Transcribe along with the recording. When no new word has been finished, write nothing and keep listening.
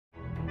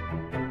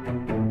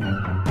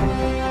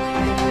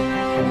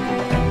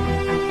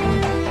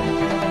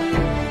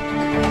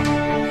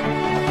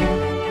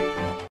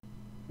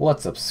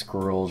What's up,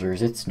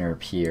 Scrollers? It's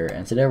Nerp here,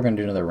 and today we're going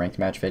to do another ranked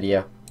match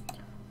video.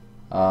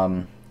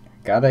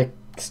 Gotta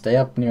stay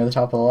up near the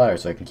top of the ladder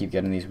so I can keep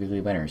getting these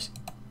weekly winners.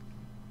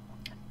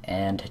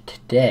 And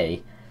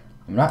today,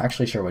 I'm not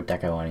actually sure what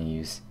deck I want to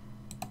use.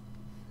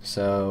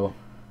 So,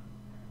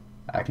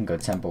 I can go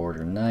Tempo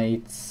Order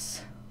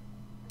Knights.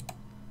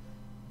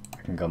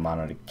 I can go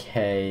Mono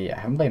Decay.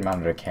 I haven't played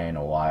Mono Decay in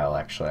a while,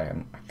 actually. I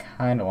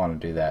kind of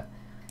want to do that.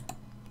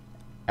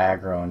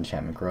 Aggro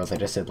Enchantment Growth I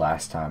just did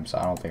last time, so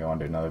I don't think I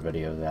want to do another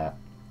video of that.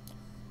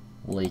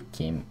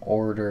 Lategame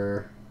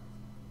Order.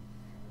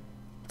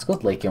 Let's go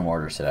with Lategame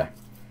Order today.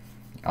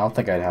 I don't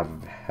think I'd have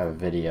a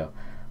video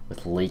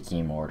with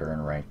Lategame Order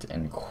in ranked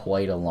in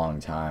quite a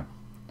long time.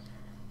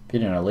 If you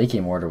didn't know,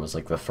 Lategame Order was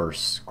like the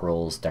first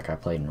Scrolls deck I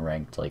played in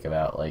ranked, like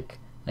about like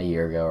a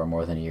year ago or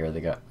more than a year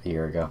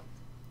ago.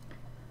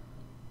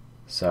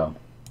 So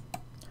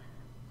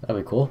that'll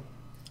be cool.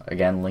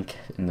 Again, link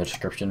in the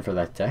description for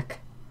that deck.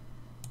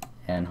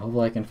 And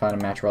hopefully I can find a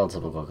match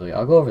relatively quickly.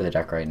 I'll go over the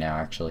deck right now,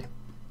 actually.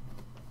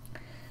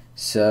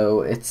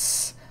 So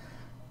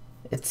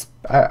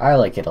I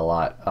like it a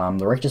lot.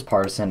 The Righteous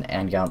Partisan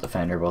and Gallant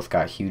Defender both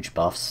got huge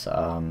buffs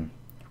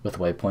with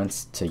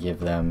waypoints to give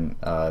them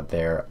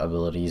their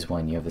abilities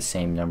when you have the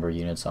same number of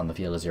units on the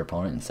field as your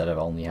opponent instead of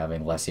only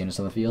having less units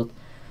on the field.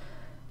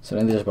 So I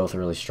think they're both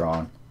really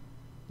strong.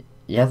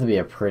 You have to be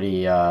a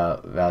pretty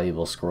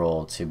valuable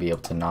scroll to be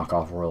able to knock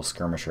off Royal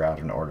Skirmisher out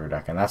of an Order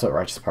deck, and that's what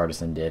Righteous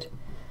Partisan did.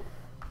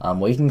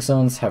 Waking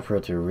Stones have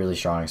proved to be really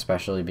strong,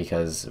 especially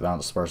because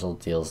Violent Dispersal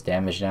deals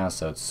damage now,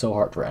 so it's so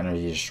hard for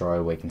Energy to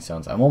destroy Waking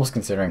Stones. I'm almost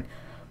considering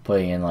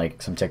putting in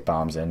like some Tick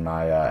Bombs in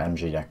my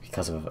MG deck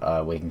because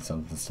of Waking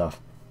Stones and stuff.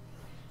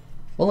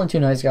 Well, into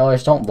Night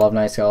Scholars, don't love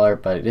Night Scholar,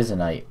 but it is a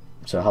Knight,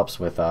 so it helps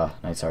with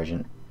Night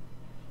Sergeant.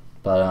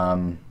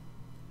 But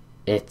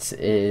it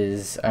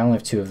is, I only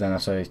have 2 of them,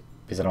 that's why,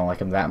 because I don't like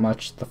them that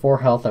much. The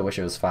 4 health, I wish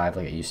it was 5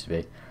 like it used to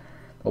be,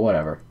 but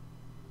whatever.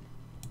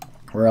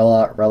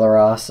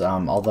 Relaros,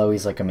 although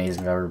he's like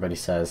amazing, everybody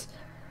says,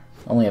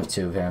 only have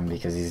 2 of him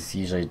because he's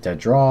usually dead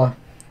draw.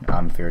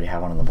 If you already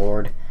have one on the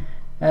board,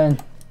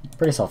 and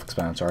pretty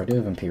self-explanatory. I do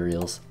have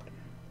Imperials.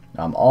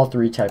 All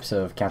 3 types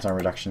of countdown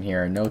reduction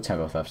here. No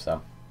tempo thefts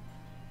though,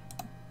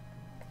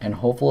 and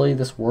hopefully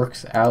this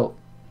works out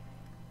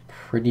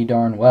pretty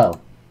darn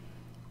well.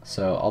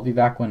 So I'll be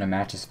back when a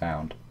match is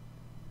found.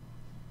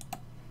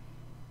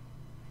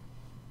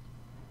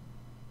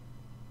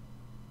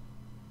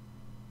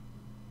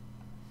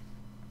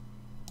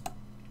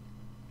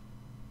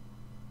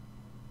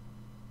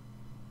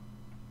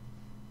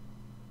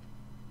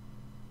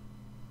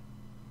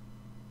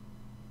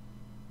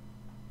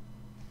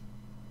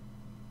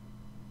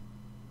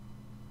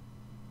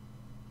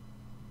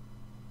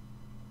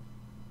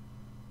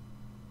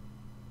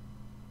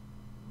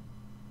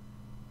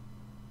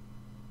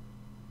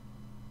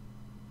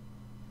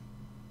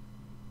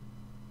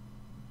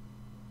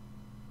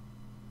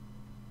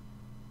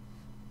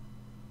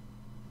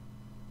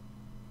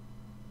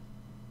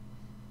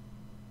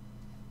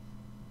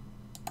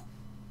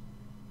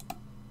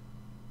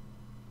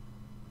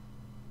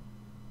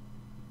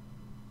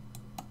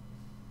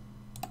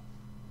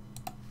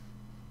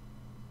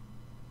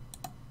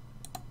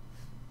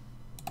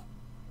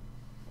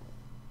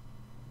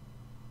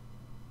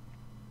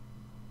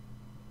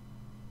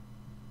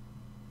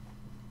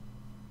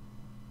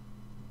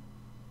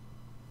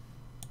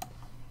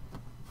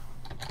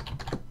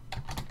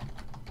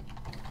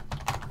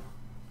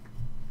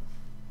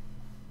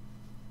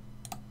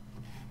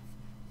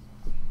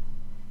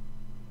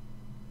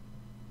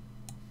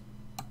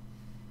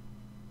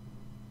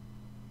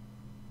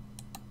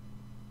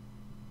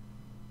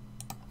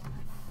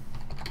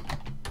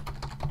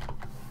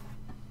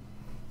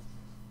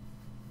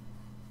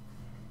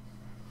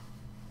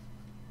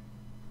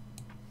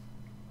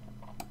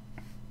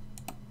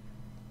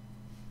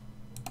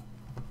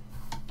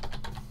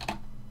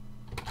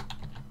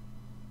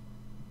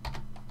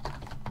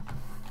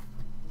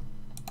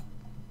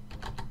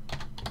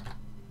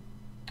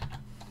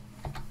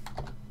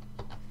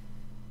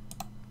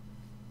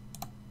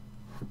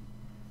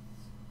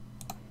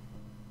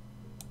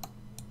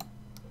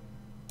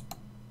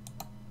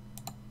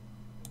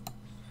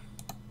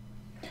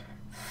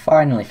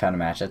 Finally found a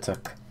match. That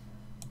took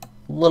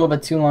a little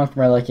bit too long for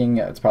my liking.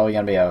 It's probably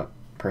going to be a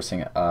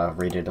person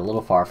rated a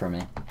little far from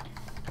me,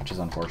 which is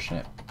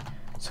unfortunate.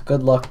 So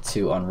good luck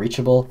to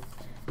Unreachable,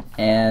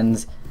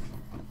 and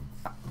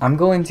I'm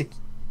going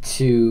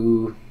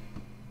to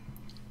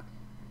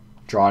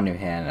draw a new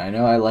hand. I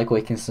know I like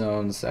Waking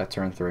Stones at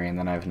turn 3, and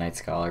then I have Night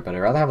Scholar, but I'd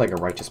rather have like a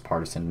Righteous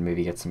Partisan and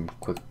maybe get some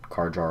quick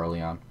card draw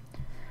early on.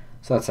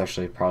 So that's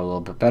actually probably a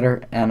little bit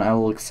better, and I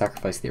will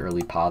sacrifice the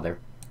early Pother.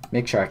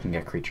 Make sure I can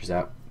get creatures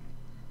out.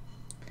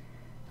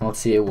 And let's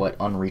see what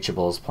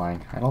Unreachable is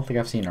playing. I don't think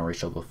I've seen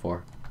Unreachable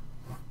before.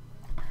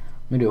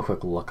 Let me do a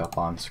quick look up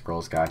on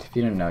Scrolls Guide. If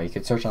you didn't know, you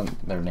could search on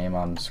their name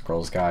on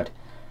Scrolls Guide.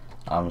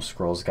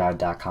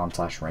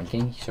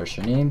 scrollsguide.com/ranking. You search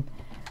your name,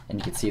 and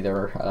you can see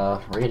their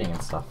rating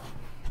and stuff.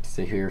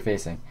 See who you're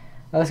facing.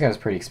 This guy's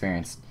pretty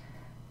experienced.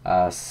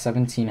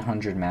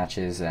 1,700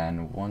 matches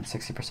and won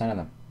 60% of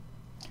them.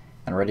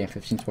 And already in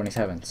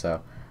 1527,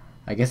 so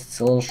I guess it's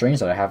a little strange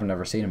that I haven't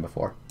ever seen him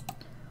before.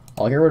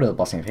 I'll get rid of the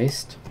Blessing of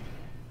Haste.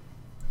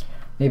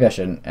 Maybe I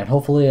shouldn't. And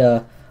hopefully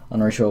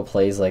Unreachable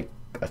plays like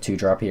a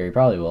 2-drop here. He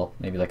probably will.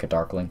 Maybe like a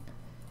Darkling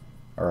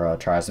or a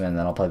Tribesman, and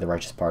then I'll play the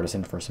Righteous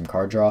Partisan for some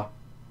card draw.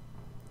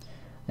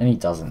 And he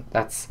doesn't.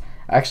 That's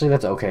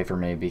okay for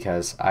me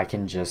because I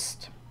can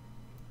just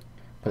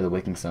play the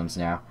Waking Stones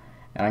now.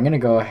 And I'm going to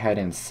go ahead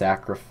and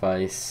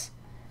sacrifice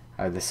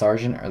the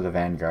Sergeant or the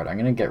Vanguard. I'm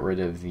going to get rid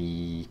of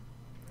the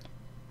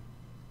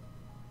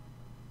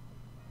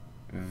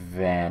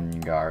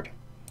Vanguard.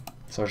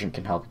 Sergeant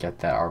can help get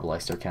that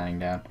Arbalister cannon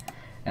down.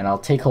 And I'll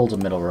take hold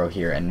of middle row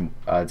here. And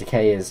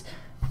Decay is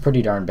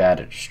pretty darn bad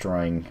at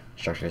destroying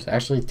structures.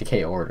 Actually,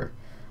 Decay Order.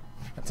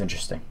 That's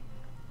interesting.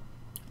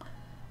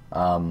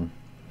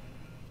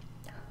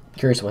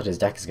 Curious what his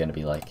deck is going to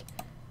be like.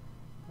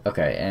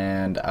 Okay,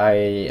 and I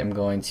am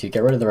going to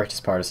get rid of the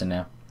Righteous Partisan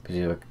now, because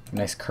you have a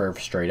nice curve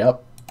straight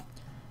up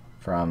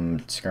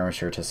from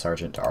Skirmisher to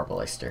Sergeant to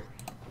Arbalister.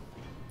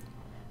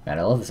 Man,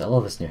 I love this. I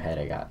love this new head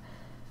I got.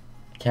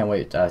 Can't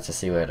wait to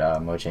see what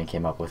Mojang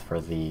came up with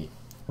for the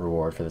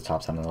reward for the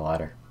top 10 of the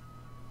ladder.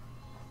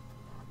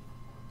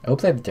 I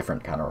hope they have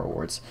different kind of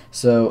rewards.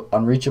 So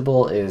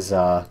Unreachable is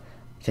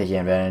taking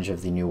advantage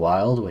of the new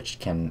Wild, which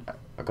can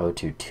go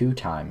to 2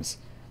 times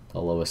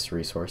the lowest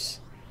resource.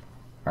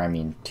 Or I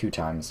mean 2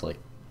 times, like,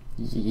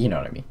 you know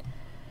what I mean.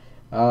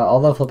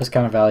 Although Flip is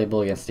kind of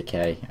valuable against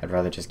Decay, I'd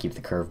rather just keep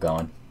the curve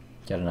going.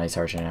 Get a Night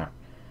Sergeant out.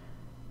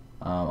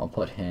 I'll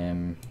put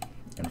him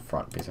in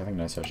front because I think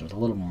Night Sergeant is a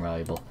little more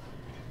valuable.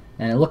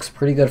 And it looks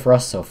pretty good for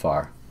us so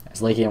far.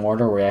 As Lategame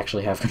Order, we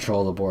actually have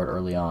control of the board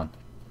early on.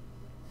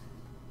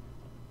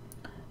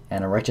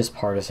 And a Righteous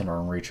Partisan or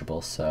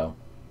Unreachable, so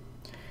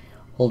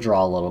we'll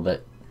draw a little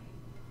bit.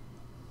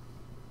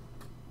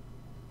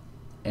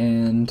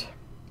 And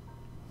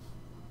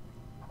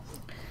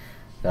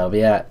that'll be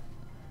it.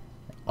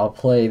 I'll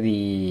play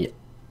the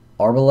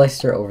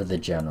Arbalister over the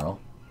General.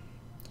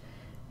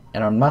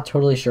 And I'm not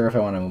totally sure if I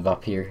want to move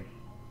up here.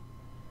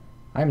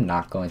 I'm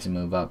not going to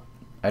move up.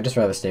 I'd just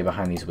rather stay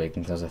behind these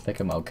Waking Stones. I think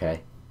I'm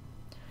okay.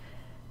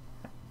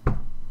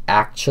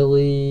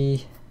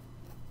 Actually,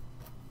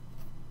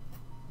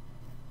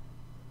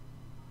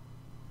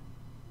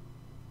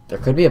 there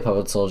could be a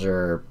Puppet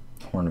Soldier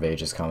Horn of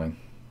Ages coming.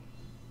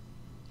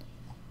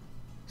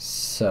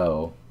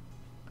 So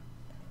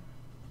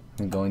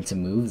I'm going to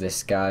move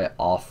this guy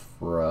off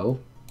row.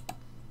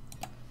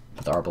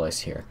 Put the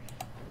Arbalist here.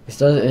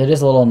 It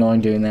is a little annoying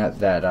doing that.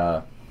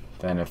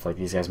 Then if like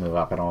these guys move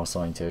up, I don't want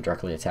something to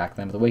directly attack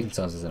them. But the Waking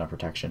Stones is enough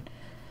protection.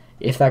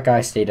 If that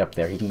guy stayed up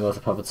there, he can go with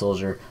the Puppet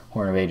Soldier,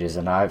 Horn of Ages,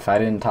 and if I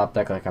didn't top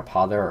deck like a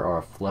Pother or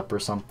a Flip or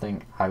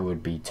something, I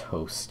would be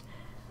toast.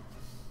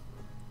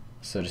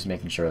 So just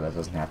making sure that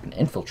doesn't happen.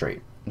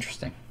 Infiltrate.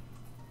 Interesting.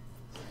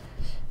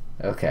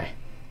 Okay.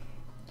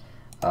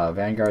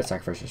 Vanguard,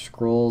 sacrifice your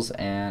scrolls,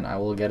 and I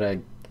will get a...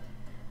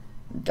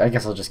 I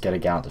guess I'll just get a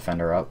Gallant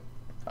Defender up.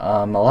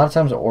 A lot of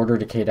times Order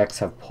Decay decks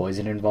have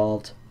Poison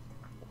involved.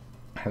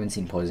 I haven't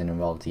seen Poison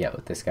involved yet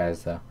with this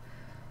guys though.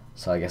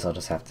 So I guess I'll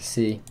just have to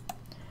see.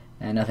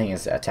 And nothing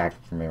is attacking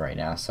for me right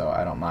now, so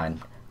I don't mind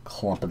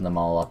clumping them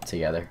all up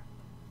together.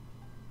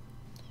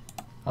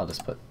 I'll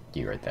just put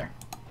you right there.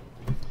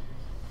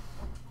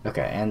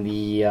 Okay, and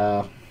the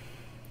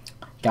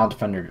Gallant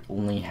Defender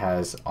only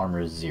has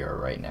armor 0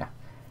 right now.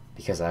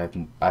 Because I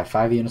have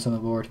 5 units on the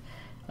board,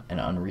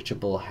 and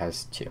Unreachable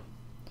has 2.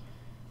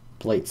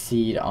 Blight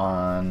Seed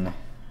on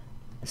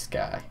this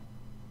guy.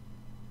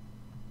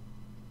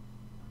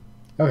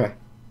 Okay.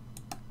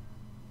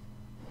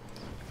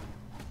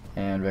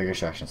 And Vigor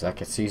Extraction. So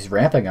he's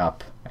ramping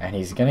up, and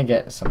he's gonna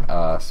get some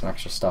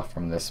extra stuff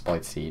from this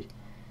Blight Seed.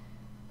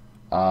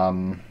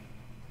 Let's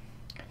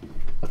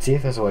see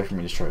if there's a way for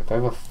me to destroy it. If I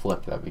have a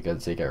Flip, that'd be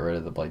good to get rid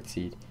of the Blight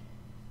Seed,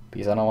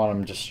 because I don't want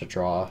him just to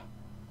draw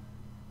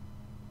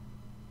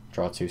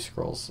 2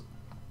 scrolls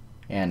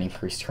and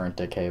increase current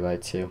decay by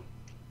 2.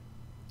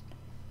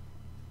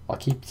 I'll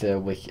keep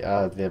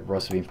the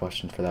Roast Beam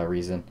Potion for that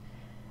reason.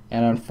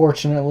 And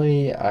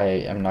unfortunately, I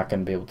am not going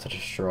to be able to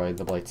destroy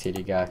the Blight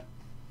Seedy guy.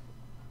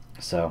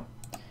 So,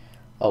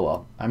 oh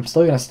well. I'm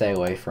still going to stay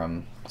away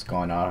from what's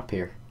going on up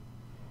here.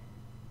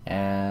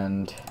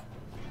 And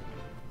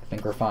I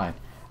think we're fine.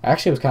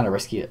 Actually, it was kind of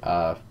risky. It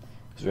was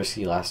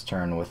risky last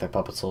turn with a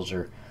Puppet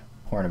Soldier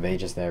Horn of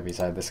Ages there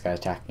beside this guy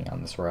attacking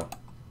on this row.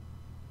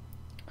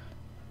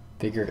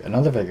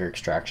 Another Vigor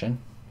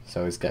Extraction.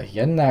 So he's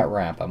getting that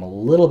ramp. I'm a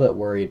little bit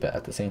worried, but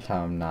at the same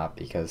time I'm not,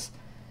 because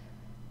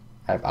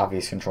I have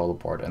obvious control of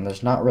the board, and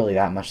there's not really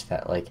that much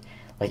that like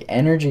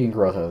energy and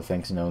growth are the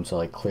things known to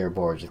like clear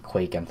boards with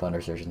Quake and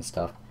Thunder Surge and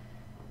stuff.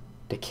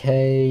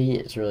 Decay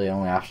is really the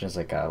only option, is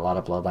like a lot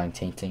of Bloodline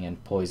Tainting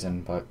and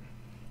Poison, but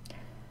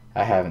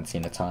I haven't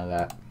seen a ton of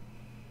that.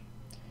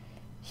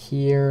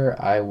 Here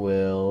I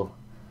will.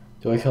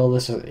 Do I kill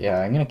this? Yeah,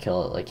 I'm gonna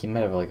kill it. Like, he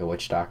might have like a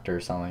Witch Doctor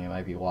or something. It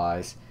might be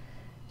wise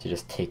to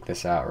just take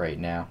this out right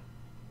now.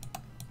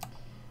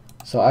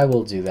 So I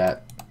will do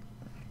that.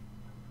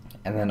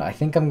 And then I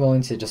think I'm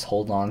going to just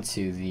hold on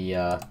to the,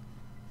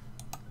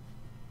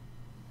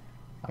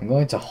 I'm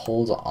going to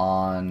hold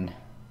on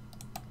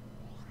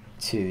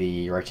to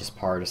the Righteous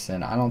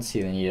Partisan. I don't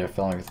see the need of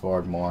filling the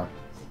board more.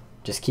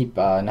 Just keep,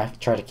 try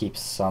to keep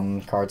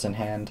some cards in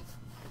hand,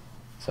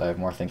 so I have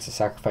more things to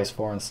sacrifice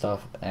for and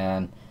stuff,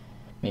 and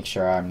make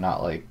sure I'm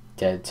not, like,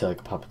 dead to, like,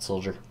 a puppet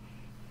soldier.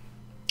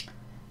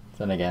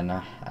 Then again,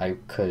 I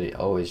could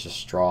always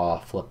just draw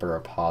a flipper or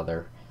a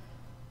pother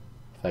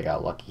if I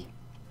got lucky.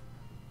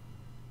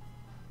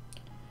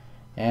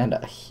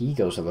 And he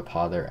goes with the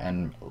pother,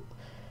 and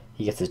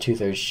he gets a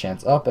 2/3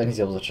 chance up, and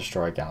he's able to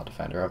destroy a Gallant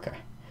Defender. Okay.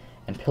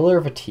 And Pillar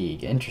of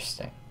Fatigue.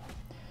 Interesting.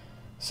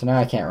 So now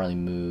I can't really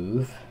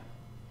move,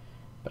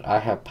 but I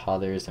have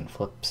pothers and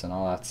flips and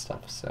all that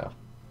stuff, so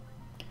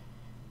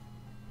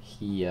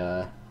he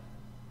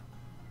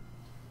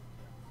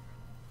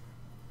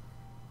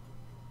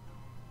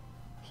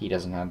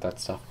doesn't have that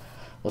stuff.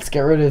 Let's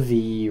get rid of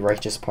the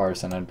Righteous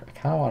Partisan. I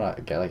kind of want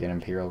to get like an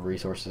Imperial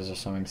Resources or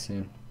something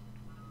soon.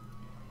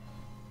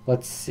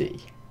 Let's see.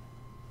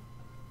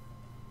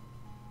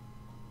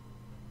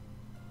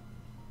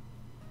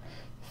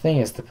 Thing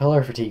is, the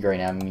Pillar of Fatigue right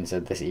now means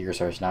that this Eager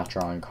Star is not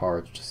drawing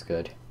cards, which is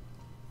good.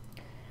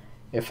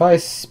 If I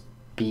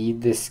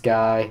speed this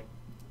guy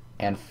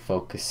and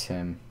focus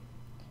him,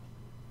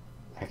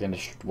 I can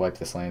just wipe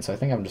this lane, so I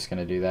think I'm just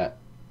going to do that.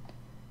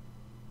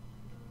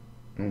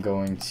 I'm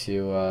going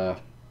to, I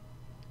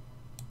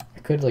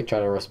could like try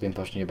to recipe and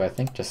push you, but I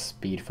think just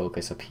speed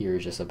focus up here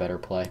is just a better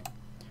play.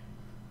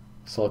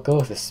 So I'll go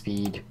with a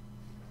speed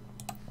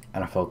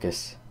and a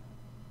focus.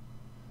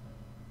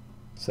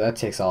 So that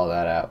takes all of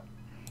that out.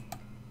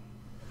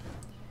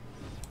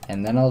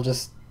 And then I'll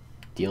just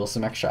deal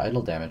some extra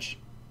idle damage.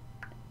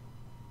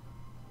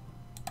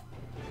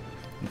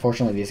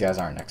 Unfortunately, these guys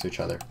aren't next to each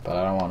other, but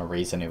I don't want to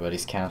raise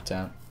anybody's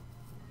countdown.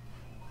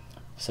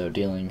 So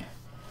dealing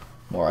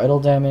more idle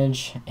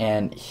damage,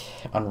 and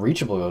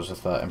Unreachable goes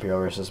with Imperial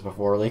Resources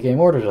before Lategame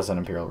Order does an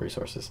Imperial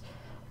Resources.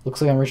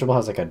 Looks like Unreachable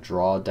has like a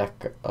draw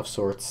deck of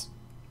sorts.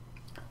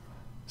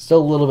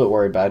 Still a little bit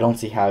worried, but I don't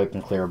see how he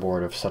can clear a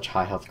board of such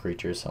high health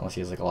creatures unless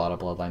he has like a lot of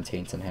Bloodline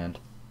Taints in hand.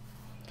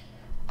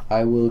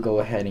 I will go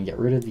ahead and get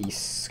rid of the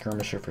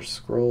Skirmisher for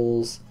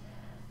scrolls.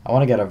 I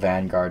want to get a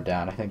Vanguard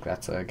down. I think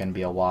that's going to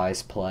be a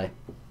wise play.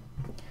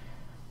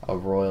 A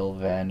Royal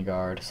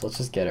Vanguard. So let's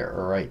just get it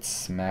right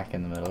smack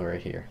in the middle right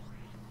here.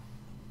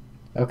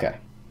 Okay.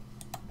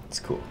 It's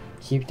cool.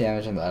 Keep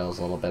damaging the idols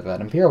a little bit.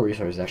 That Imperial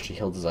Resource actually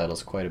healed his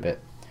idols quite a bit,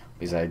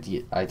 because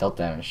I dealt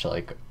damage to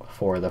like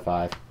 4 of the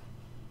 5.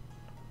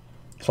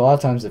 So a lot of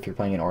times if you're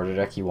playing an order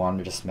deck, you want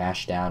to just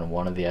smash down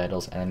one of the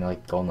idols and then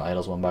like go on the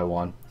idols one by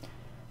one,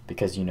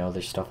 because you know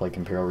there's stuff like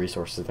Imperial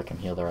Resources that can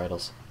heal their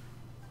idols.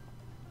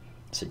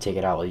 So take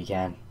it out while you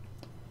can.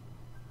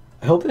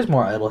 I hope there's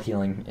more idol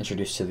healing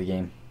introduced to the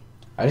game.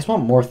 I just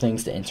want more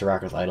things to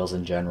interact with idols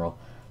in general,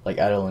 like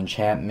idle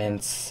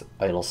enchantments,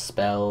 idle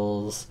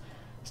spells,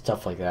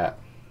 stuff like that.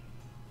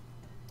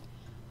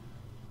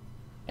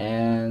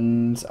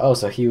 And oh,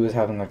 so he was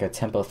having like a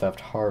Tempo Theft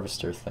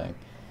Harvester thing,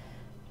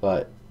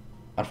 but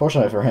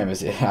unfortunately for him, I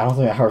don't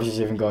think that Harvester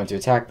is even going to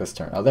attack this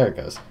turn. Oh, there it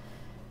goes.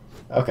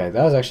 Okay,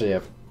 that was actually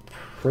a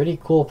pretty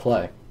cool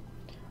play.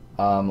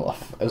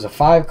 It was a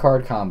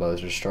 5-card combo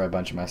to destroy a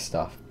bunch of my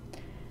stuff,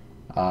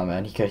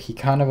 and he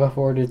kind of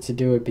afforded to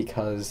do it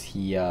because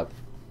he had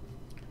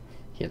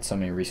so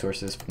many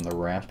resources from the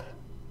ramp.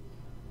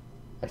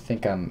 I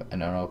think I'm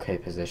in an okay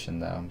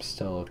position though. I'm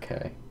still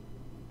okay.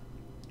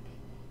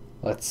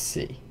 Let's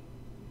see.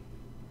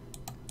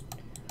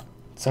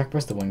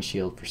 Sacrifice the Wing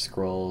Shield for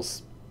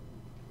scrolls.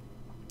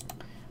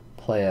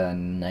 Play a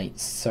Knight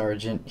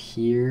Sergeant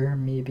here,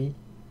 maybe.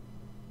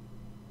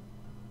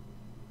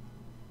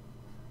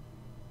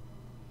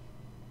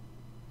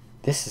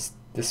 This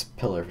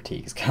Pillar of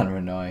Fatigue is kind of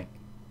annoying.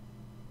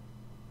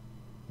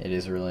 It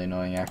is really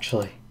annoying,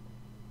 actually.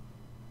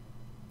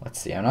 Let's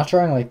see. I'm not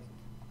trying like.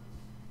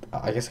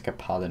 I guess I could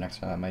pod the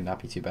next one. That might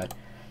not be too bad.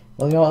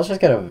 Well, you know, let's just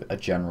get a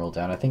general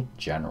down. I think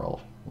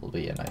general will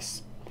be a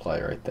nice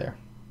play right there.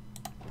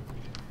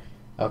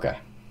 Okay.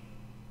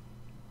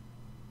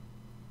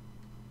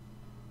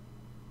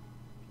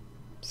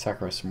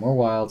 Sacrifice some more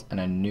wilds and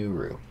a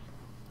Nuru.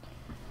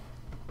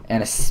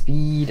 And a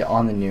speed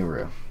on the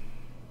Nuru.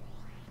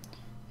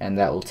 And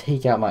that will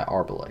take out my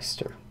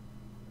Arbalister.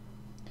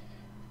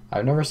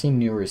 I've never seen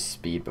Nuru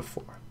speed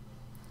before.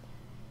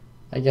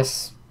 I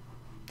guess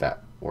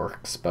that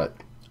works, but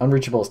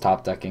Unreachable is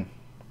top decking.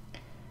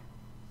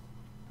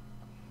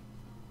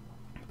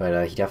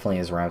 But he definitely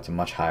is ramped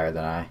much higher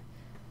than I.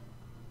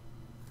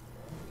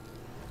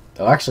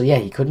 Oh, actually, yeah,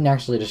 he couldn't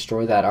actually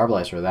destroy that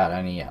Arbalister without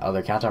any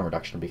other countdown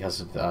reduction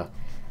because of the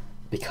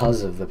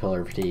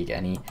Pillar of Fatigue,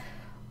 and he,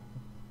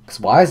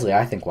 wisely,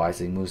 I think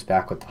wisely, moves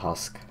back with the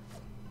Husk.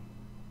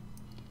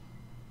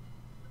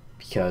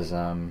 Because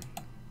the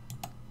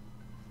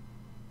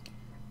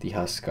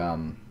Husk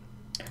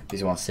because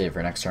he wants to save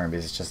for next turn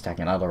because it's just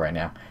attacking idle right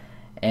now.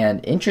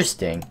 And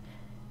interesting,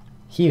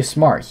 he was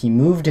smart. He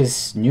moved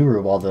his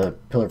Nuru while the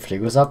Pillar of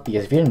Fatigue was up,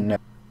 because if you didn't know,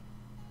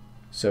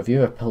 So if you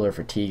have a Pillar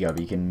Fatigue up,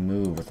 you can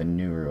move with a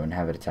Nuru and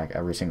have it attack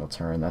every single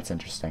turn. That's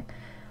interesting.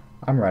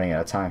 I'm running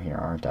out of time here,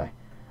 aren't I?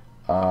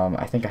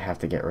 I think I have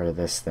to get rid of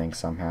this thing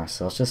somehow.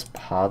 So let's just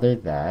pother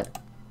that.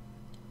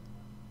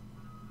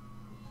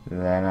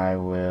 Then I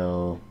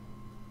will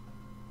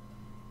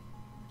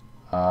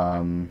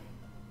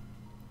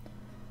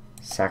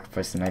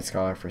sacrifice the Night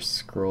Scholar for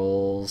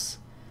scrolls.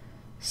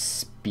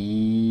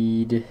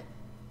 Speed.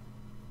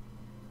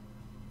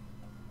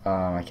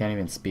 I can't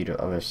even speed with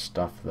other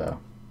stuff though.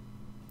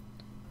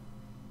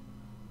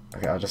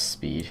 Okay, I'll just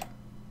speed.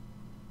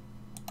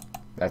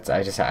 I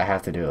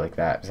have to do it like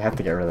that. I have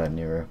to get rid of that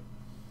Nuru.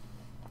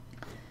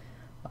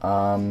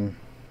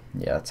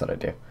 Yeah, that's what I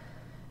do.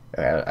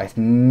 Okay, I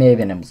may have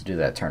been able to do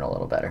that turn a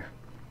little better.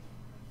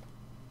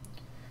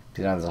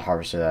 Because now there's a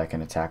Harvester that I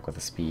can attack with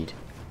a speed.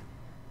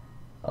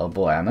 Oh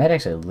boy, I might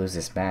actually lose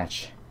this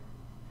match.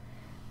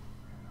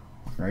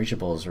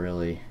 Unreachable is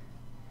really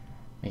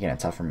making it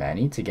tough for me. I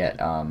need to get,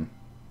 it'd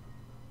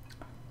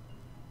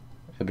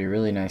be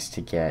really nice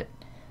to get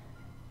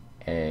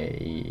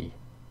a...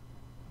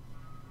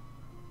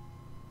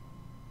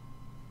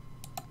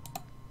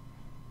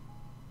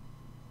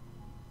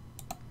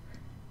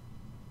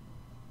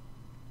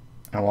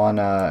 I want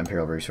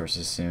Imperial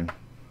Resources soon.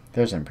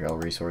 There's Imperial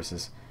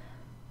Resources.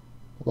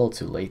 A little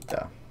too late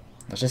though.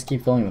 Let's just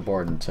keep filling the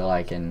board until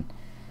I can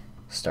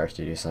start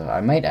to do stuff.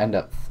 I might end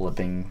up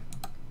flipping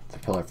the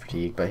Pillar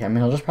Fatigue, but I mean,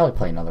 he'll just probably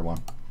play another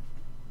one.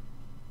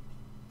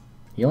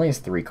 He only has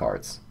 3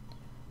 cards.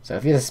 So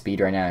if he has a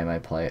speed right now, he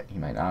might play it. He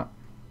might not.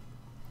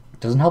 It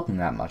doesn't help him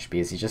that much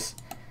because he just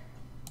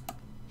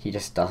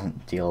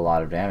doesn't deal a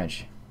lot of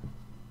damage.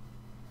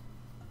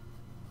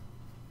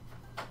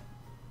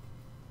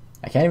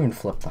 I can't even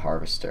flip the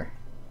Harvester.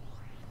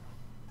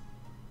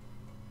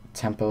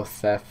 Tempo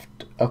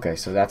Theft. Okay,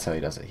 so that's how he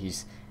does it.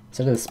 He's,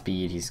 instead of the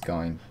speed, he's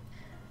going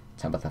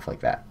Tempo Theft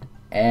like that.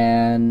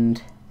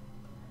 And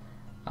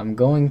I'm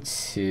going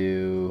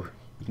to...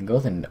 You can go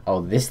with an...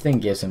 Oh, this thing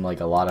gives him like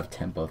a lot of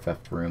Tempo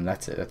Theft room.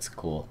 That's it. That's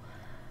cool.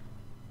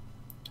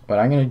 What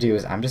I'm going to do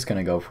is I'm just going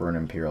to go for an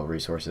Imperial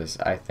Resources.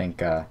 I think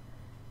that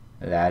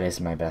is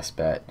my best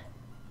bet.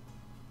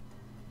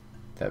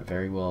 That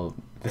very well...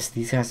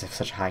 These guys have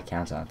such high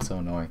countdown. It's so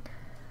annoying.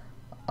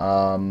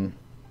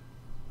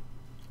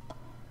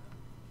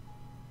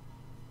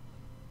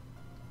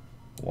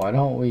 Why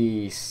don't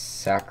we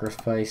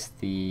sacrifice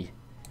the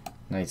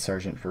Knight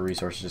Sergeant for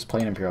resources? Just play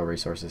an Imperial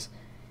Resources.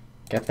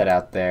 Get that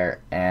out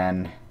there,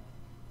 and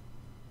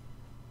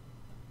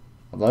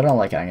although I don't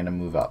like it, I'm going to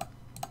move up.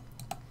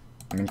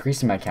 I'm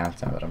increasing my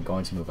countdown, but I'm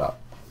going to move up.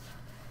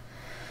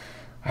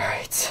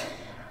 Alright.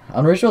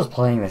 Unreachable is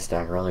playing this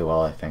deck really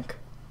well, I think.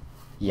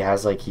 He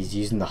has, like, he's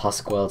using the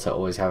Huskwell to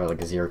always have,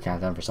 like, a 0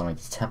 countdown for something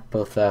like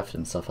Tempo Theft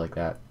and stuff like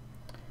that.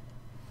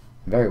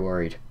 I'm very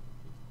worried.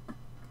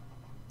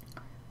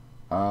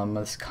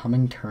 This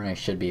coming turn I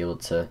should be able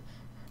to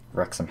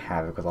wreak some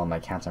havoc with all my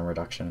countdown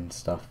reduction and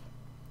stuff.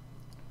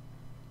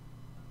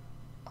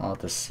 I'll have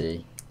to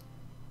see.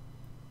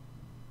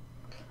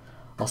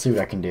 I'll see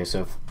what I can do.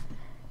 So if...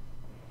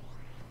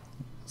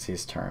 Let's see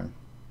his turn.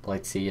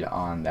 Blight Seed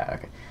on that.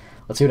 Okay.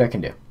 Let's see what I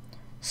can do.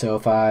 So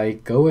if I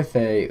go with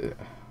a...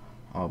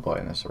 Oh boy,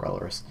 and there's a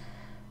Relorus.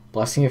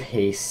 Blessing of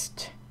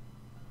Haste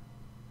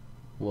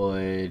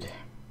would...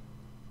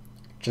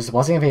 Just a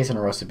Blessing of Haste and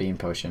a Roasted Bean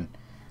Potion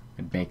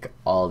would make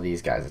all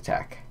these guys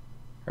attack.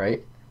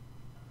 Right?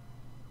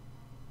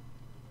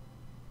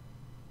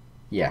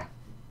 Yeah.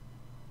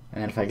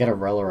 And if I get a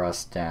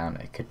Relorus down,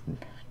 it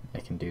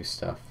can do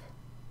stuff.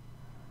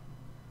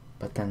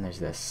 But then there's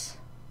this.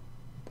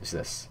 There's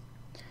this.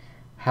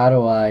 How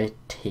do I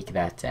take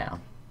that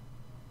down?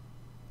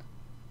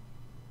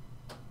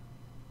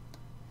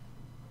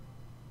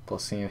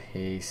 Blessing of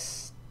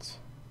Haste.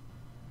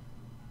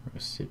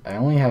 I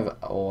only have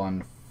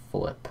 1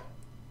 flip.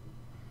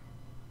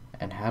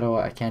 And how do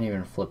I can't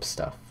even flip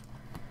stuff.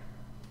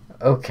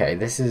 Okay,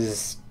 this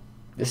is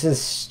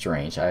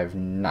strange.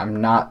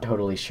 I'm not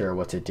totally sure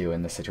what to do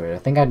in this situation. I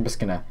think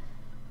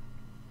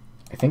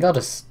I'll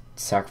just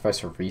sacrifice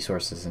for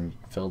resources and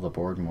fill the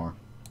board more.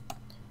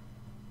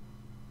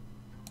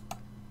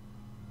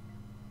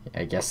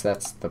 I guess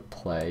that's the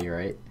play,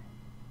 right?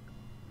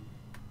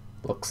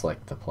 Looks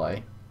like the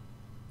play.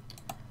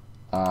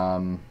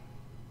 I'll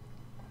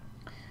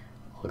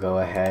go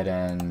ahead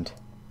and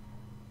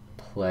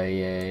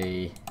play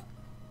a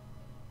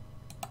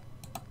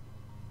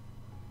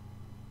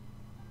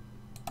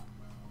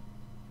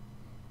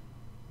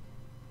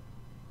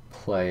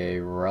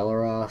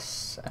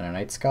Relorus and a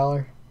Night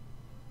Scholar.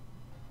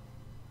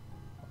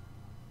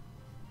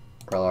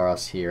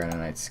 Relorus here and a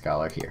Night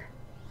Scholar here.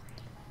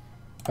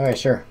 Alright,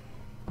 sure.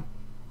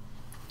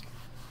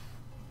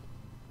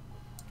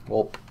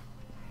 Well,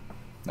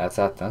 that's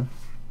that then.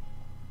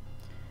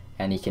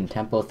 And he can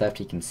Tempo Theft,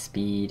 he can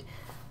Speed,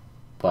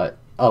 but...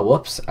 Oh,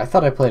 whoops. I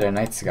thought I played a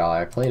Night Scholar.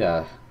 I played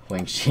a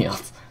Winged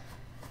Shield.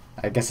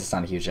 I guess it's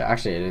not a huge...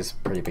 Actually, it is a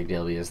pretty big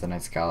deal because the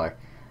Night Scholar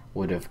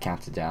would have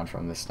counted down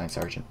from this Night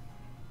Sergeant.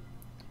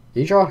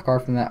 Did you draw a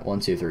card from that?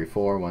 1, 2, 3,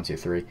 4, 1, 2,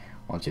 3,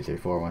 1, 2, 3,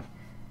 4, 1.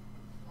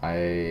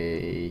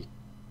 I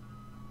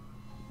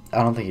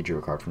don't think he drew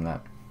a card from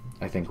that.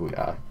 I think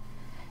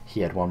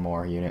he had one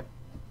more unit.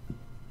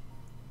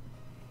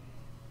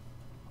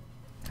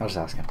 I'll just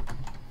ask him.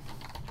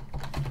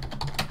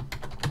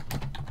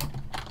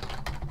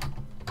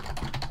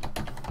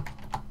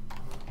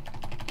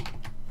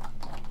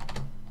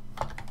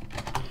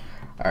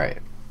 Alright.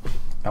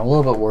 I'm a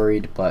little bit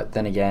worried, but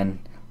then again,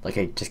 like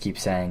I just keep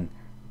saying,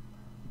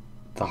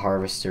 the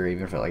Harvester,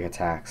 even if it like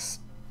attacks,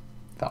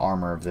 the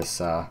armor of this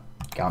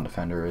Gallant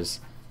Defender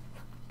is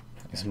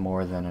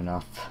more than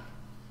enough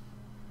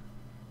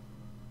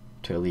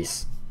to at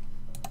least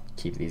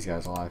keep these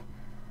guys alive.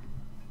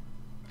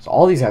 So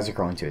all these guys are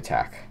going to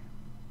attack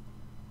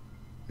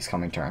this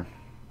coming turn,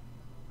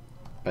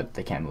 but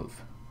they can't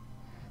move.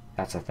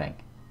 That's the thing.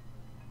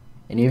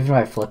 And even if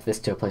I flip this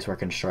to a place where I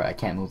can destroy, I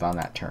can't move on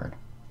that turn.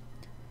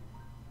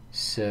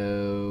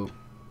 So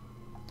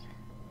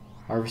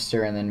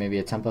Harvester and then maybe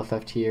a tempo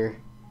theft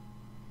here.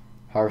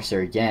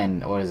 Harvester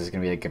again. What is this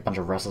going to be, like a bunch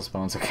of restless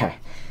bones? Okay.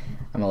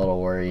 I'm a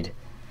little worried.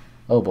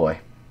 Oh boy.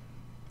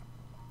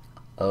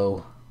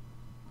 Oh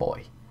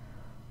boy.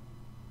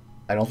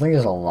 I don't think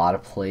there's a lot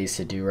of plays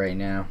to do right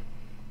now.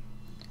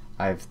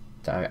 I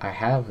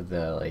have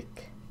the,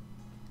 like,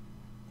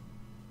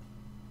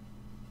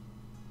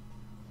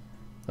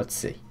 let's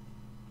see.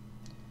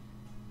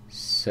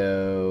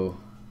 So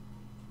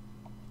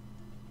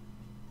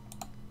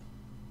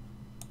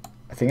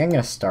I think I'm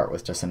going to start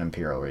with just an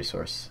Imperial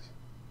resource.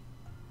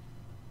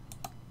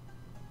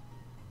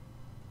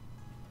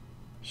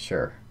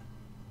 Sure.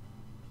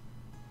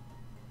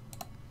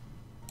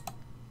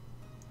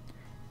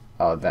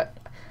 Oh, that.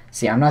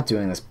 See, I'm not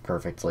doing this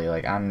perfectly.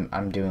 Like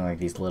I'm doing like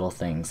these little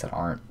things that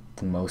aren't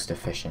the most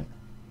efficient.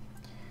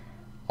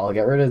 I'll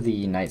get rid of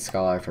the Night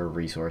Scholar for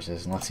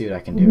resources, and let's see what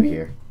I can do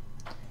here.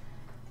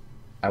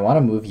 I want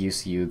to move you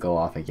so you go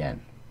off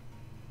again.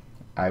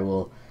 I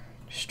will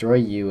destroy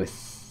you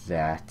with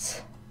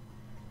that.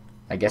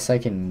 I guess I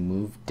can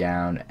move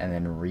down and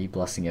then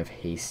Blessing of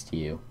Haste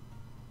you.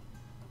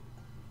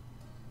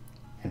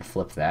 And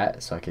flip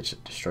that so I could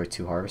destroy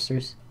 2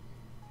 Harvesters.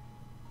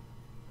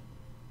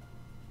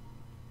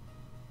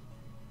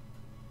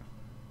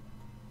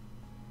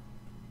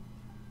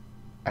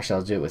 Actually,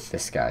 I'll do it with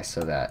this guy so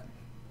that...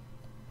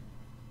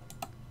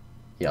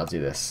 Yeah, I'll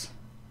do this.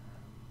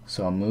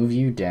 So I'll move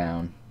you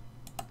down.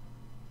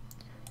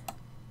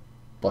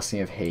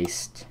 Blessing of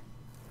Haste.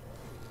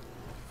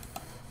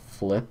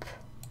 Flip.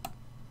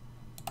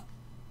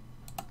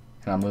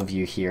 And I'll move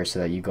you here so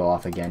that you go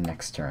off again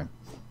next turn.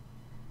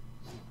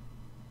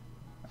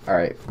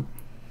 Alright.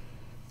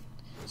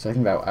 So I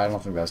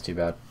don't think that was too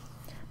bad.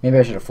 Maybe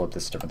I should have flipped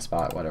this to a different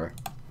spot, whatever.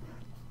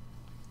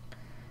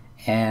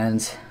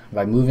 And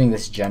by moving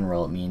this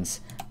general, it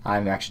means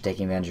I'm actually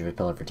taking advantage of a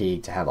Pillar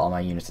Fatigue to have all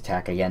my units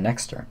attack again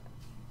next turn.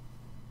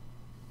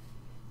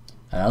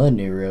 Another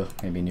Nuru,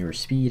 maybe Nuru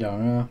Speed, I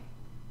don't know.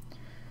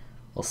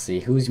 We'll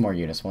see. Who's more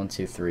units? 1,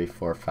 2, 3,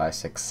 4, 5,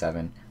 6,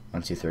 7.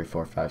 1, 2, 3,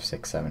 4, 5,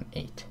 6, 7,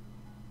 8.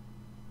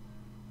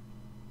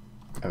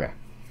 Okay.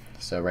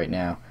 So right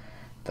now,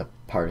 the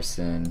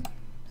Partisan,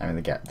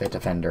 the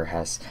Defender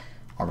has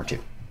armor 2,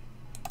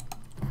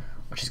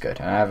 which is good.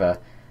 And I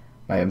have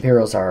my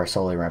Imperials are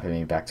slowly ramping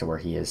me back to where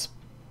he is.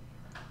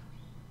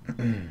 How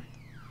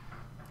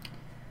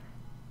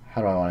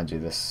do I want to do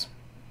this?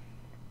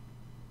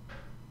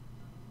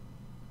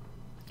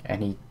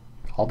 And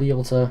I'll be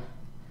able to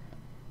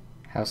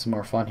have some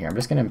more fun here. I'm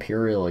just going to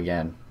Imperial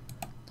again.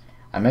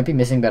 I might be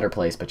missing better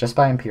plays, but just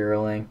by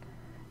Imperialing,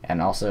 and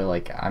also,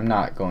 like, I'm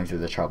not going through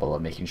the trouble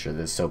of making sure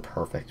this is so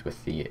perfect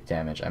with the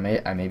damage. I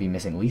may be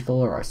missing lethal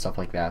or stuff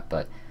like that,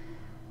 but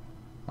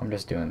I'm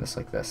just doing this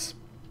like this.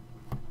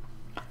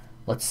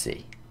 Let's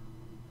see.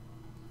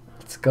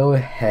 Let's go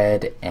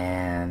ahead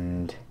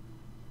and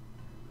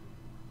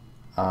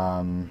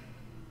I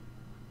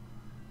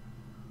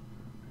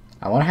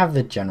want to have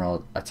the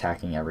general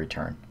attacking every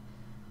turn.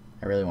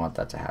 I really want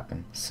that to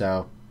happen.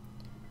 So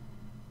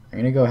I'm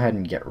going to go ahead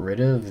and get rid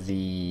of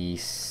the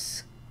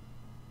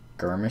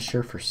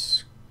Skirmisher for...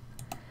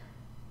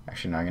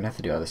 Actually, no, I'm going to have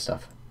to do other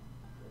stuff.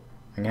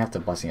 I'm going to have to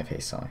Blessing of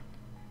Haste something.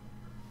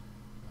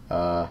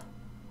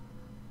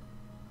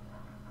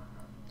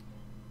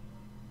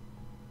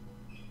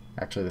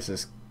 Actually, this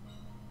is...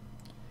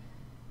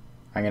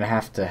 I'm going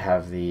to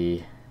have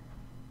the...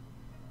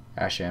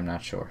 Actually, I'm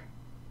not sure.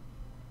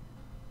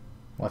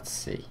 Let's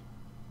see.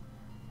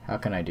 How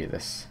can I do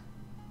this?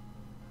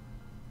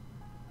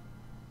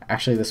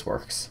 Actually, this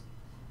works.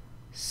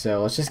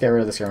 So let's just get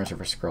rid of the Skirmisher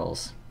for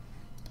scrolls.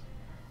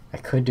 I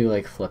could do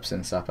like flips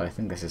and stuff, but I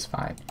think this is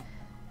fine.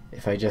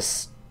 If I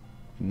just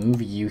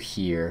move you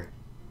here,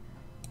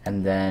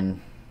 and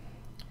then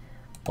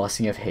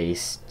Blessing of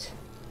Haste,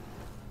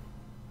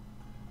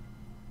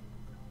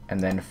 and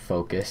then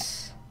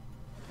focus,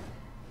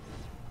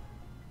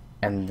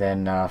 and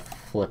then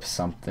flip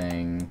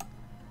something.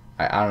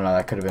 I don't know,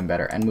 that could have been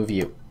better. And move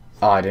you.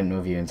 Oh, I didn't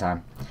move you in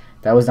time.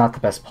 That was not the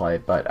best play,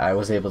 but I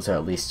was able to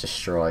at least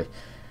destroy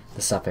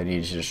the stuff I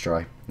needed to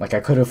destroy. Like, I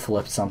could have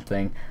flipped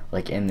something,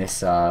 like in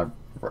this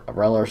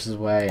Relor's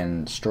way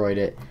and destroyed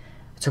it.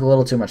 It took a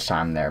little too much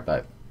time there,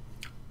 but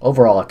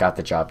overall it got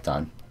the job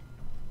done.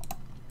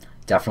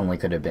 Definitely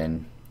could have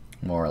been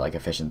more like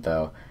efficient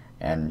though,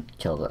 and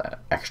killed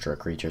extra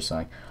creatures. So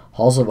like,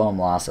 Halls of Ohm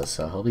losses,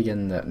 so he'll be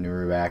getting the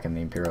Nuru back and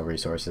the Imperial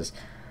resources.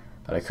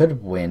 But I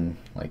could win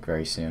like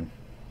very soon.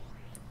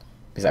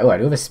 Because I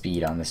do have a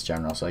speed on this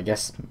general, so I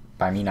guess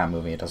by me not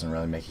moving it doesn't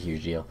really make a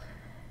huge deal.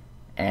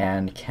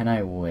 And can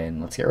I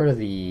win? Let's get rid of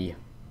the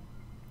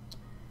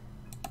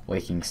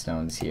Waking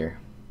Stones here.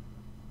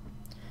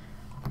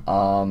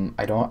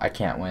 I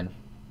can't win.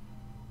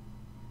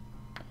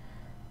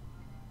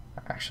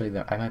 Actually,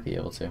 I might be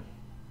able to.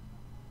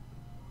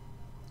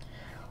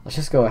 Let's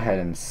just go ahead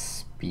and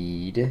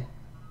speed.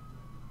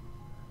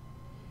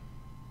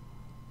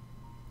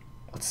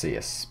 Let's see,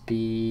 a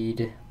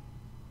speed.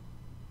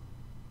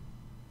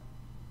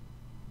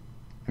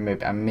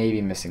 I may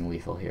be missing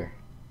lethal here.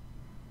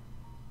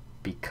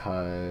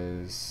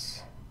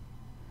 Because...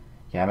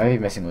 yeah, I might be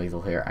missing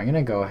lethal here. I'm going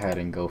to go ahead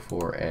and go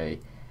for a...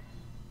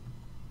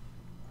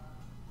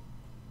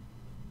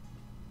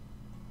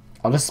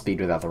 I'll just speed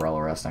without the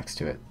Relorus next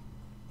to it.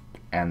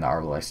 And the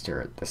Arbalister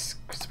turret. This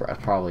is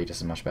probably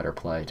just a much better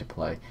play to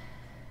play.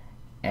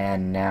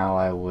 And now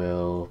I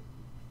will...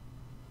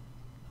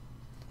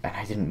 and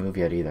I didn't move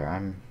yet either.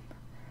 I'm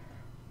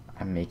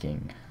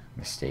making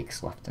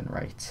mistakes left and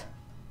right.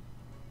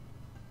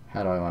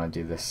 How do I want to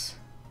do this?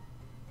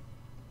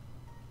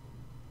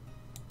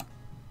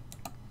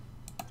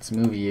 Let's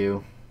move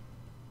you.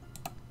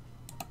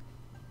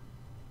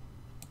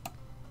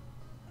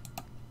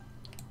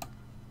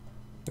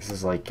 This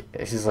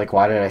is like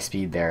why did I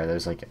speed there?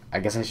 There's like,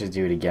 I guess I should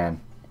do it again.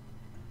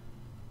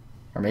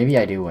 Or maybe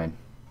I do win.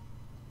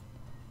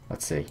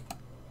 Let's see.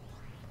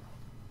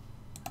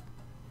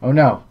 Oh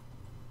no.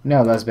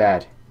 No, that's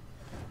bad.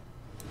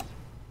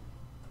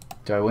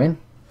 Do I win?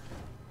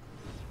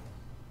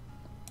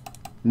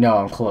 No,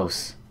 I'm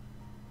close.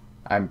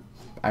 I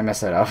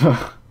messed it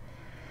up.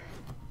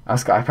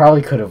 I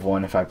probably could have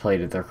won if I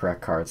played the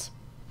correct cards.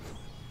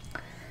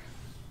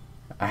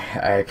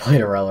 I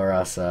played a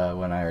Relorus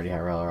when I already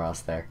had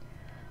Relorus there.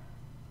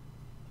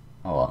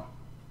 Oh well.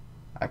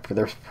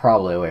 There's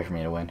probably a way for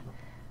me to win.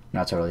 I'm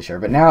not totally sure.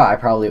 But now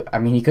I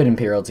mean, he could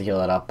Imperial to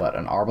heal it up, but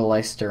an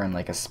Arbalister and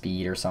like a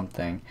speed or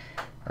something.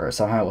 Or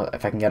somehow,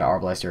 if I can get an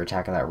Arbalister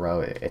attack of that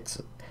row, it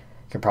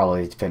could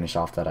probably finish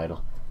off that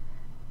idol.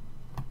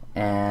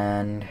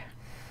 And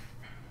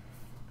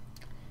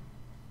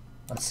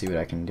let's see what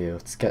I can do.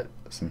 Let's get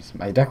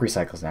my deck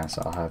recycles now,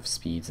 so I'll have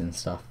speeds and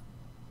stuff.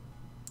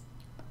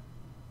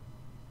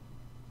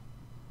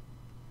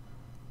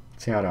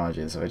 Let's see how I want to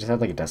do this. If I just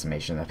had like a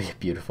decimation, that'd be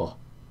beautiful.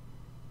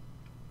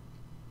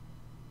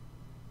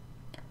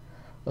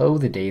 Oh,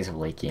 the days of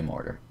late game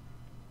order.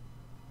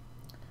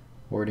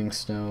 Warding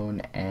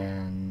Stone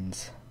and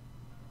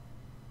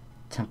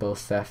Tempo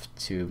Theft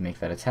to make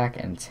that attack,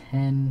 and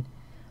 10.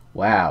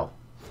 Wow.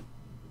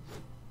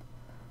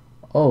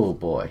 Oh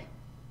boy.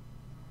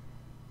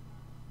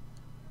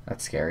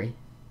 That's scary.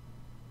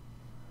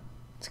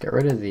 Let's get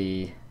rid of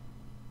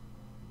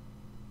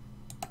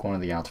one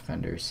of the Out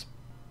Defenders.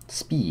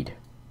 Speed.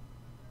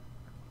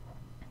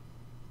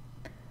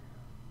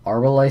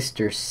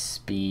 Arbalister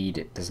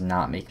speed does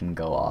not make him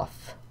go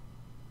off.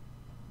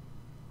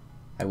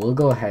 I will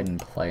go ahead and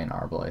play an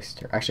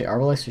Arbalister. Actually,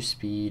 Arbalister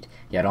speed...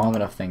 yeah, I don't have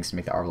enough things to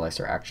make the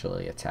Arbalister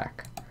actually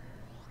attack.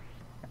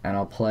 And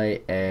I'll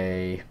play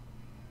a...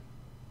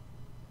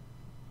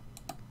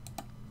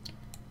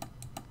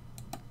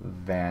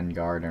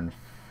 Vanguard in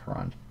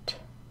front.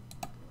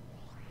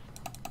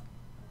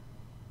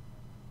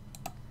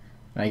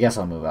 And I guess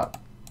I'll move up.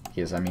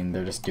 Because, I mean,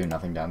 they're just doing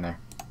nothing down there.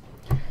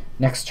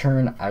 Next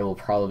turn, I will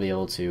probably be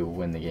able to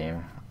win the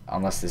game.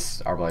 Unless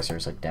this Arbalister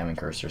is like Damning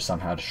Curse or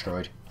somehow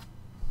destroyed.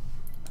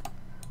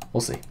 We'll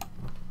see.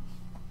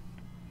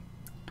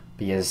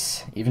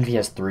 Because even if he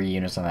has 3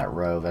 units on that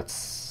row,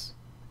 that's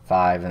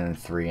 5 and then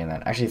 3 and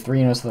then... actually 3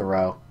 units to the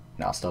row.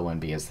 No, I'll still win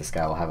because this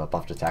guy will have a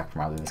buffed attack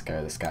from either this guy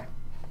or this guy.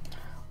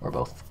 Or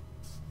both.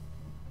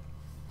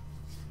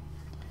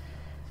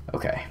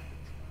 Okay.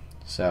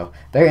 So,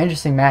 very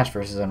interesting match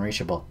versus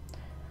Unreachable.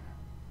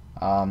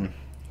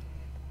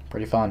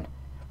 Pretty fun.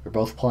 We're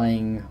both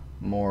playing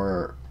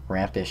more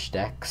rampish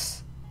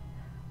decks.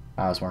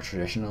 I was more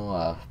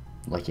traditional,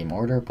 Lategame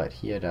Order, but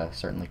he had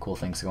certainly cool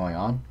things going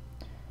on.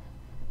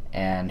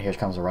 And here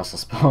comes a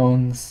Restless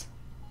Bones.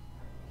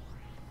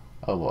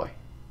 Oh boy.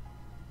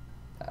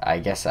 I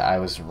guess I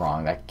was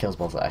wrong. That kills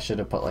both. I should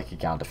have put like a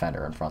Gaunt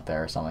Defender in front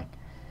there or something.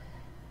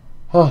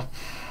 Oh.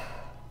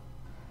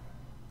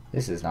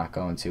 This is not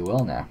going too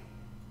well now.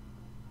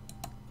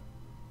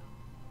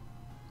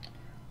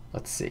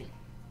 Let's see.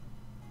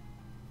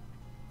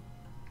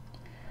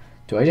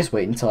 Do I just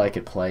wait until I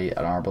could play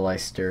an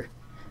Arbalister?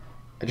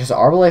 Just an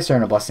Arbalister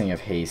and a Blessing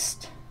of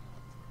Haste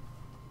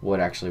would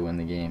actually win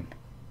the game.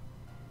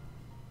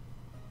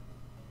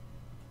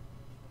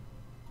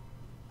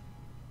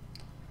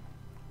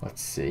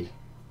 Let's see.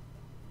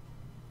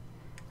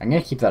 I'm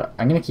gonna keep that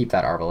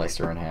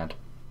Arbalister in hand.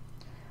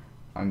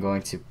 I'm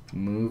going to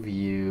move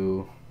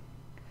you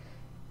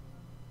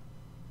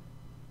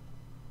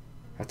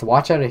have to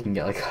watch out I can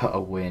get like a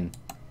win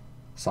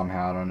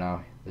somehow. I don't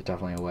know. There's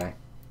definitely a way.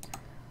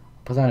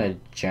 Put on a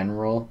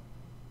general.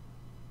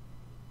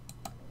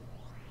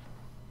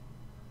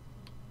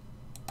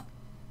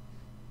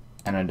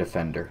 And a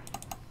defender.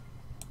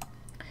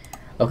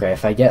 Okay,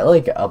 if I get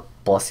like a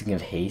Blessing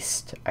of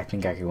Haste, I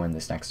think I could win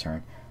this next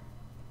turn.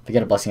 If I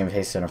get a Blessing of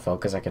Haste and a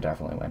focus, I could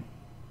definitely win.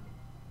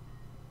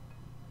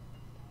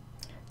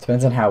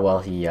 Depends on how well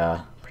he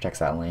protects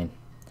that lane.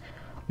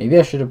 Maybe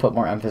I should have put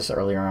more emphasis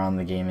earlier on in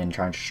the game in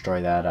trying to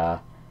destroy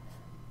that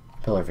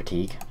Pillar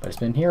Fatigue. But it's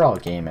been here all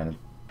game, and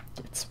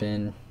it's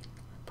been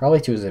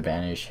probably to his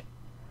advantage.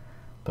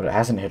 But it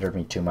hasn't hindered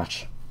me too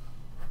much.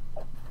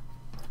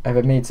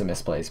 I've made some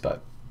misplays,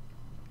 but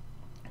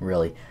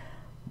really,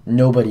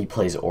 nobody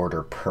plays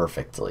Order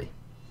perfectly.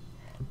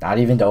 Not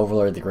even to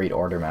Overlord the Great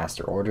Order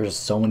Master. Order has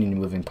so many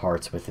moving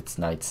parts with its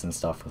knights and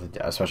stuff, with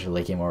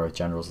especially Lategame Order with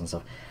generals and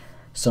stuff.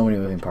 So many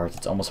moving parts.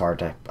 It's almost hard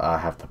to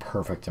have the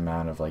perfect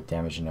amount of like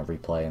damage in every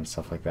play and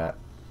stuff like that.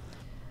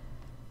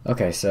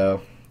 Okay,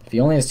 so if he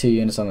only has 2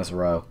 units on this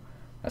row,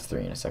 that's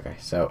 3 units. Okay,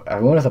 so I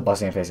went with a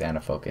Blessing of Haste and a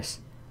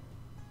focus,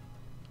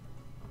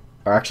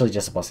 or actually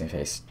just a Blessing of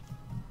Haste,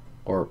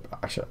 or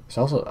actually there's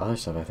also other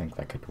stuff I think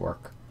that could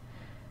work.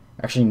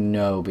 Actually,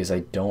 no, because I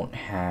don't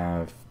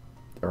have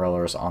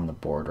Earlers on the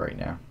board right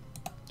now.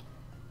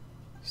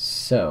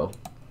 So,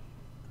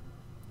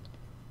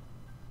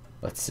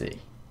 let's see.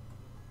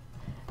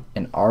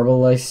 An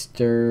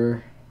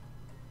Arbaleister.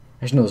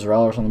 Actually, no, there's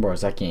Earlers on the board.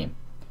 Is that game?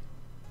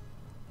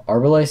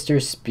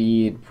 Arbaleister,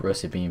 Speed,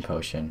 Roasted Bean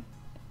Potion.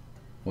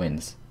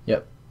 Wins.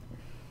 Yep.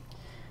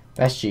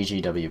 That's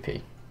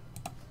GGWP.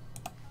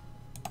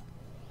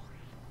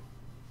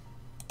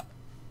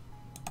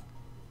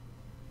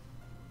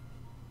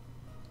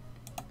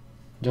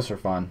 Just for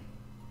fun.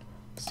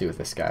 Let's do with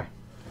this guy.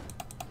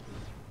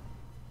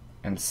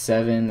 And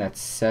 7, that's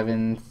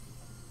 7.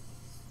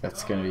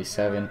 That's going to be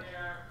 7.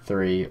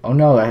 3. Oh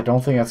no, I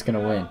don't think that's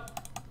going to win.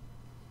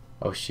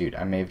 Oh shoot,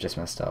 I may have just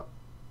messed up.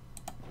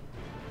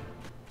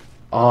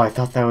 Oh, I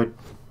thought that would...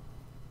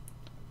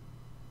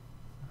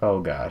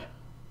 Oh god.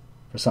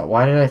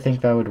 Why did I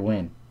think that would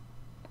win?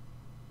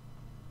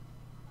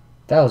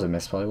 That was a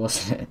misplay,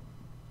 wasn't it?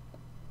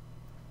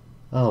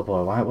 Oh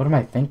boy, what am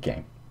I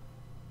thinking?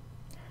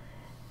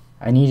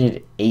 I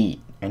needed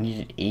 8. I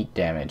needed 8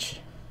 damage.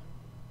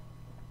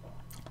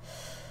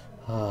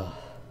 Oh.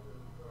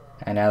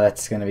 And now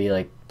that's gonna be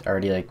like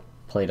already like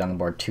played on the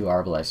board 2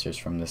 Arbaleisters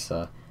from this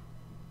thing.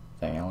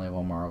 I only have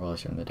 1 more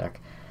Arbaleister in the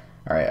deck.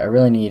 Alright, I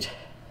really need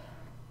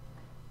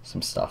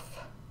some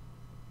stuff.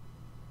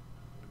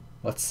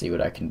 Let's see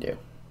what I can do.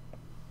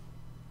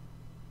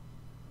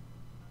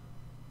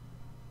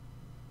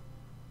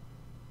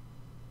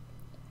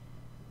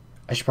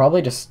 I should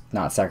probably just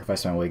not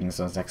sacrifice my Wigging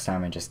Stones next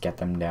time and just get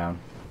them down.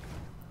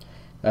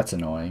 That's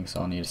annoying,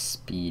 so I'll need a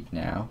speed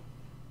now.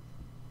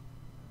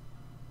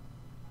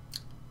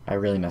 I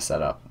really messed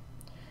that up.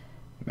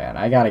 Man,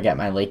 I gotta get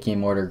my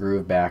Lategame Order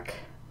groove back.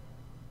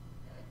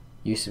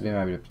 Used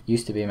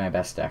to be my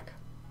best deck.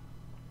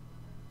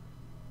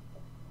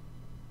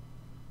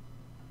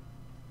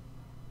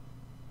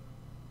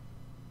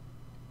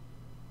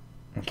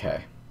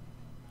 Okay.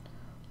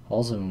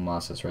 Halls of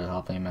Umas is really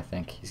helping him, I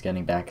think. He's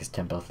getting back his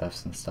tempo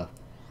thefts and stuff.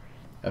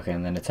 Okay,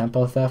 and then a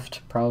tempo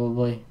theft,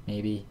 probably,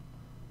 maybe.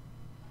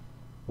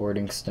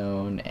 Warding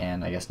Stone,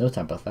 and I guess no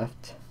tempo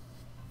theft.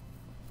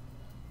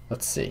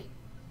 Let's see.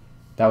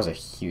 That was a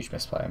huge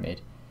misplay I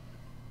made.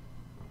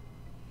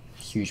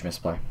 Huge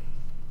misplay.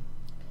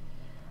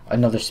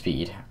 Another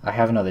speed. I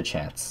have another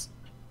chance.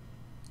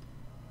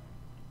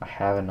 I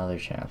have another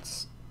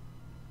chance.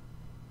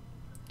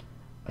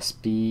 A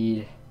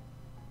speed.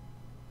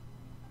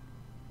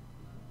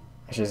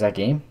 Actually, is that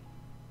game?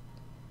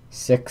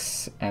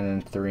 6 and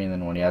then 3 and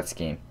then 1. Yeah, that's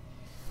game.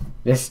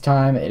 This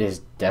time it is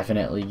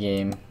definitely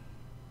game.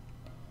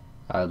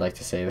 I would like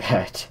to say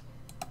that.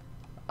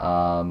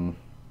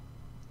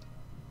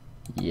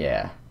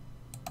 Yeah.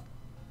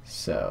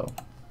 So,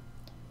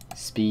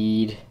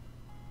 speed,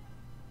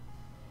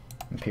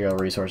 Imperial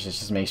Resources,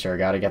 just make sure I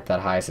gotta get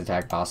that highest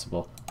attack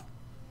possible.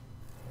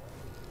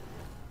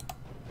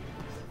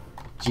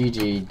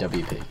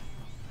 GGWP.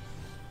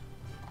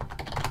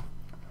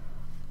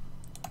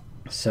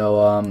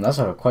 So, that's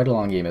quite a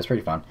long game. It's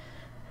pretty fun.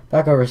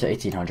 Back over to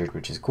 1800,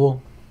 which is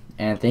cool.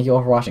 And thank you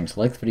all for watching. So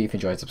like the video if you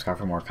enjoyed, subscribe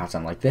for more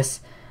content like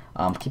this.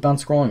 Keep on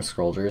scrolling,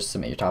 Scrollers.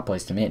 Submit your top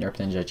plays to me at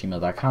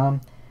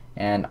nerfninja@gmail.com.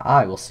 And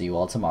I will see you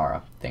all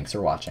tomorrow. Thanks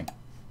for watching.